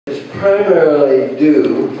primarily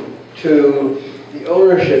due to the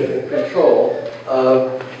ownership and control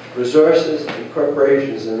of resources and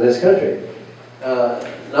corporations in this country.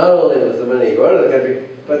 Not only does the money go out of the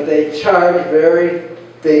country, but they charge very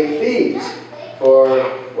big fees for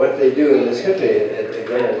what they do in this country.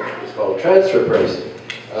 Again, it's called transfer pricing.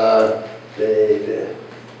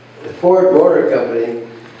 The Ford Motor Company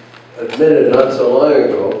admitted not so long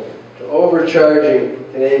ago to overcharging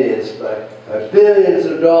Canadians by billions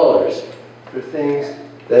of dollars for things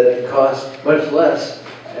that cost much less.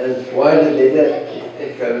 And why did they do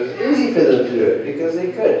it? Because it was easy for them to do it, because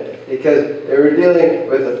they could. Because they were dealing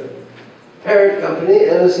with a parent company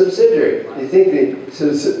and a subsidiary. Do you think the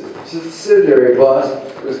subsidiary boss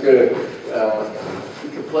was going to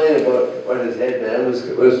complain about what his head man was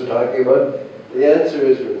talking about? The answer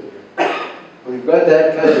is, when you've got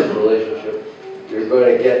that kind of relationship, you're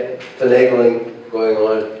going to get finagling going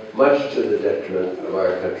on, much to the detriment of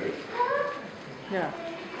our country. Yeah.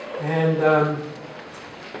 And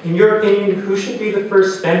in your opinion, who should be the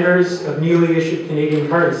first spenders of newly issued Canadian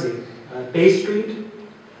currency? Bay Street,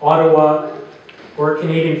 Ottawa, or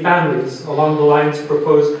Canadian families, along the lines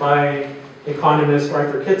proposed by economist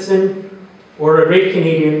Arthur Kitson, or a great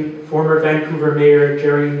Canadian, former Vancouver Mayor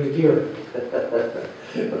Jerry McGeer?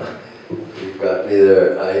 You've got me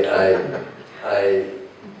there.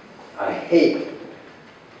 I hate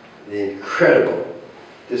the incredible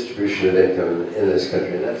distribution of income in this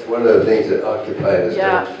country, and that's one of the things that Occupy has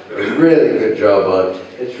done a really good job on.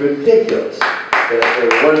 It's ridiculous that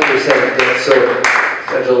 1% gets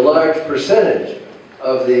such a large percentage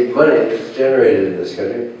of the money that's generated in this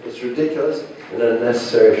country. It's ridiculous and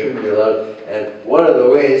unnecessary, shouldn't be allowed. And one of the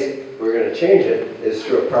ways we're going to change it is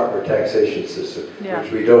through a proper taxation system,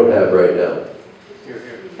 which we don't have right now.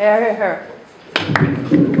 Here.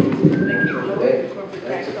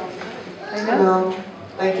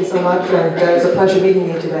 Thank you so much, and it's a pleasure meeting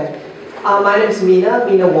you today. My name is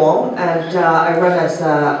Mina Wong, and I run as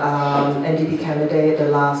an NDP candidate at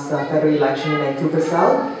the last federal election in Vancouver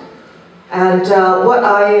South. And what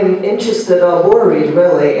I am interested or worried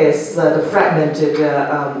really is the fragmented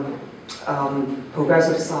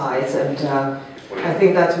progressive sides, and I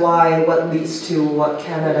think that's what leads to what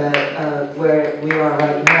Canada, where we are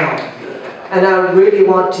right now. And I really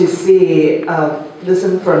want to see,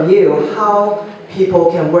 listen from you, how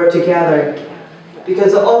people can work together,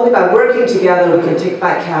 because only by working together we can take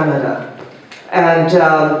back Canada. And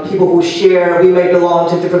people who share, we may belong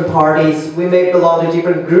to different parties, we may belong to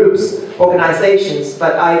different groups, organizations,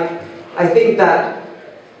 but I think that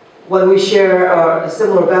when we share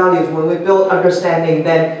similar values, when we build understanding,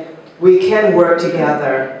 then we can work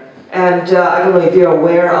together. And I don't know if you're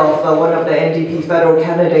aware of one of the NDP federal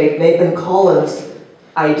candidate, Nathan Collins'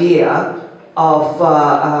 idea of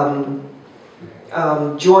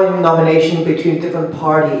joint nomination between different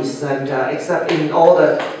parties, and except in all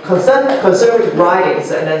the conservative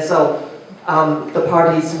ridings, and then so the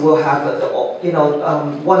parties will have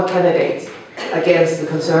one candidate against the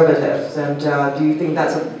conservatives. And do you think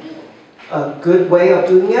that's a good way of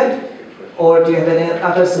doing it? Or do you have any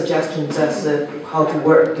other suggestions as to how to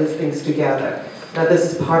work these things together? Now, this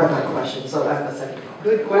is part of my question, so I have a second.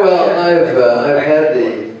 Good question. Well, I've had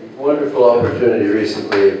the wonderful opportunity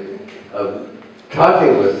recently of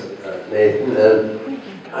talking with Nathan,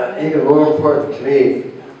 and even more important to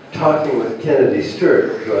me, talking with Kennedy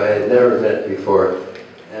Stewart, who I had never met before.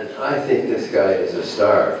 And I think this guy is a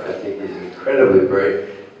star. I think he's incredibly bright.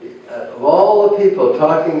 Of all the people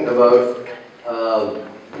talking about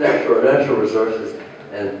natural resources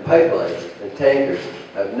and pipelines and tankers,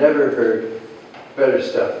 I've never heard better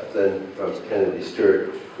stuff than from Kennedy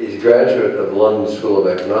Stewart. He's a graduate of the London School of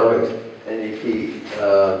Economics, NDP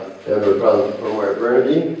member from where,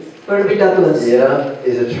 Burnaby? Burnaby Douglas. Yeah,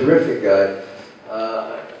 he's a terrific guy.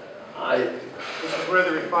 This is where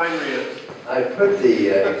the refinery is. I put the,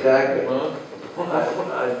 exactly.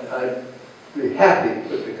 I'd be happy to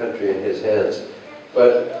put the country in his hands.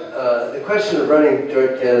 But the question of running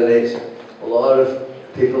joint candidates, a lot of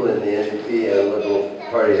people in the NDP and Liberal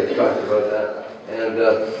Party have talked about that. And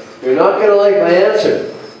you're not going to like my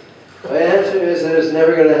answer. My answer is that it's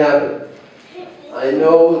never going to happen. I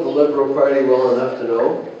know the Liberal Party well enough to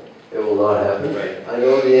know it will not happen. I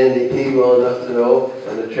know the NDP well enough to know,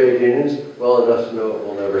 and the trade unions well enough to know it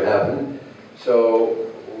will never happen.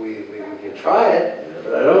 So we can try it,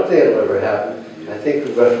 but I don't think it'll ever happen. I think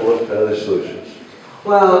we've got to look for other solutions.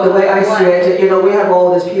 Well, the way I see it, we have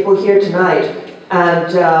all these people here tonight,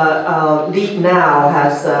 and Lead Now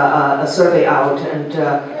has a survey out, and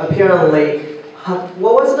apparently,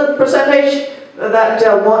 what was the percentage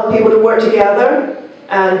that want people to work together?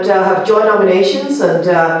 and have joint nominations, and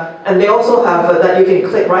they also have that you can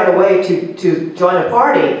click right away to join a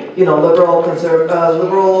party. You know, Liberal,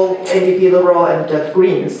 Liberal, NDP, Liberal, and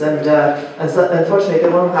Greens, and so, unfortunately they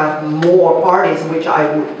won't have more parties, which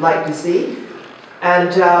I would like to see.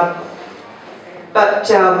 And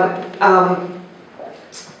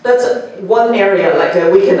that's one area, like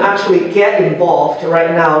we can actually get involved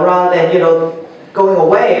right now, rather than, you know, going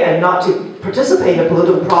away and not to participate in the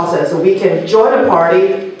political process. So we can join a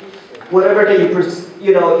party, whatever that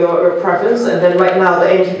you know, your preference. And then right now the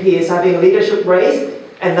NDP is having a leadership race,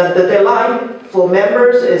 and the deadline for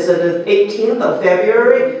members is the 18th of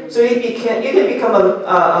February. So you can become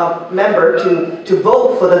a member to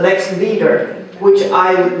vote for the next leader, which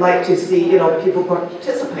I would like to see, you know, people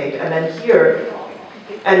participate and then hear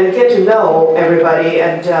and get to know everybody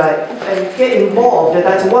and get involved. And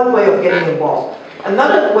that's one way of getting involved.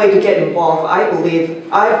 Another way to get involved, I believe,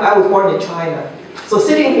 I was born in China. So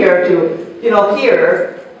sitting here to, you know,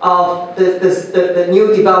 hear of the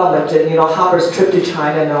new development and, you know, Harper's trip to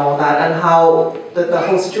China and all that, and how the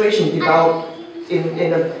whole situation developed in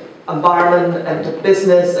the environment and the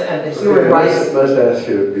business and the human rights. I must ask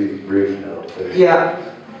you to be brief now, please. Yeah,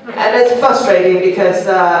 and it's frustrating because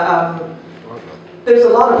there's a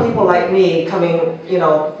lot of people like me coming, you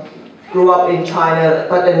know, grew up in China,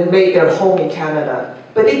 but then made their home in Canada.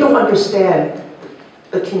 But they don't understand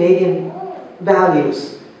the Canadian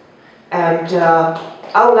values. And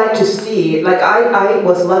I would like to see, like I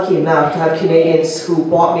was lucky enough to have Canadians who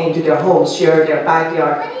brought me into their homes, share their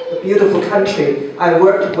backyard, the beautiful country. I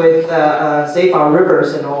worked with Save Our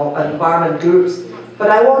Rivers and all environment groups.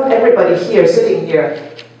 But I want everybody here, sitting here,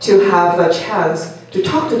 to have a chance to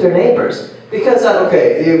talk to their neighbors. Because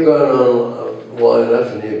okay, you've gone on long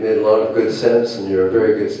enough and you've made a lot of good sense and you're a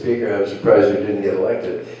very good speaker. I'm surprised you didn't get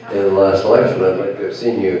elected in the last election. I'd like to have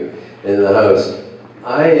seen you in the House.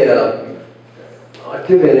 I'll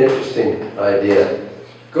give you an interesting idea.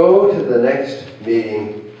 Go to the next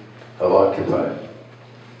meeting of Occupy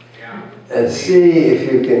and see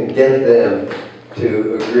if you can get them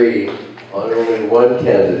to agree on only one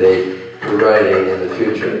candidate for riding in the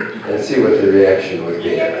future and see what the reaction would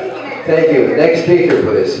be. Thank you. Next speaker,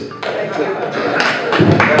 please.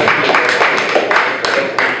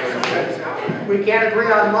 We can't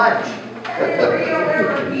agree on lunch.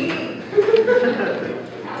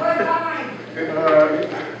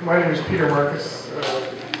 My name is Peter Marcus.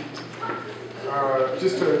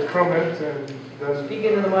 Just a comment and then... Speak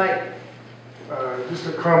into the mic. Just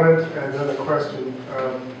a comment and then a question.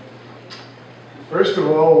 First of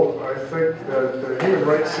all, I think that the human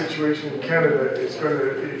rights situation in Canada is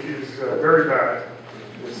very bad.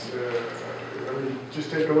 I mean, just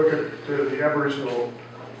take a look at the Aboriginal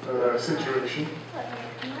situation,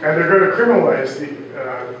 and they're going to criminalize the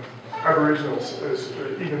Aboriginals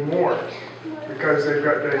even more because they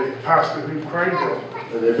passed a new crime bill.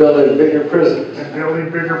 And they're building bigger prisons. And building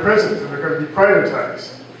bigger prisons, and they're going to be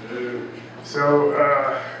privatized. So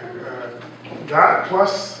that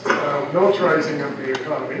plus militarizing of the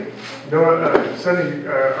economy, sending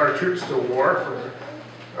our troops to war for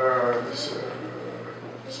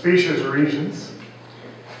specious reasons.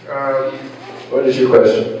 What is your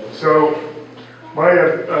question? So, my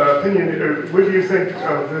opinion, what do you think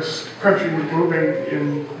of this country moving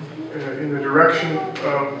in the direction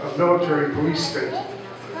of a military police state?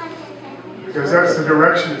 Because that's the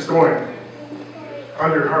direction it's going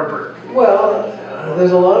under Harper. Well,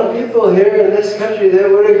 there's a lot of people here in this country that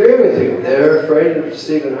would agree with you. They're afraid that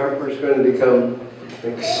Stephen Harper's going to become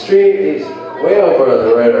extreme, he's way over on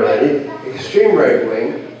the right already, extreme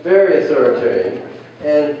right-wing, very authoritarian,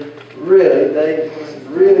 and really, they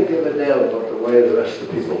really give a damn about the way the rest of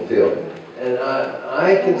the people feel. And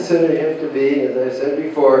I consider him to be, as I said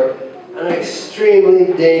before, an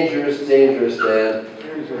extremely dangerous man,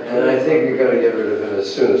 and I think we've got to get rid of him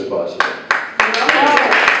as soon as possible.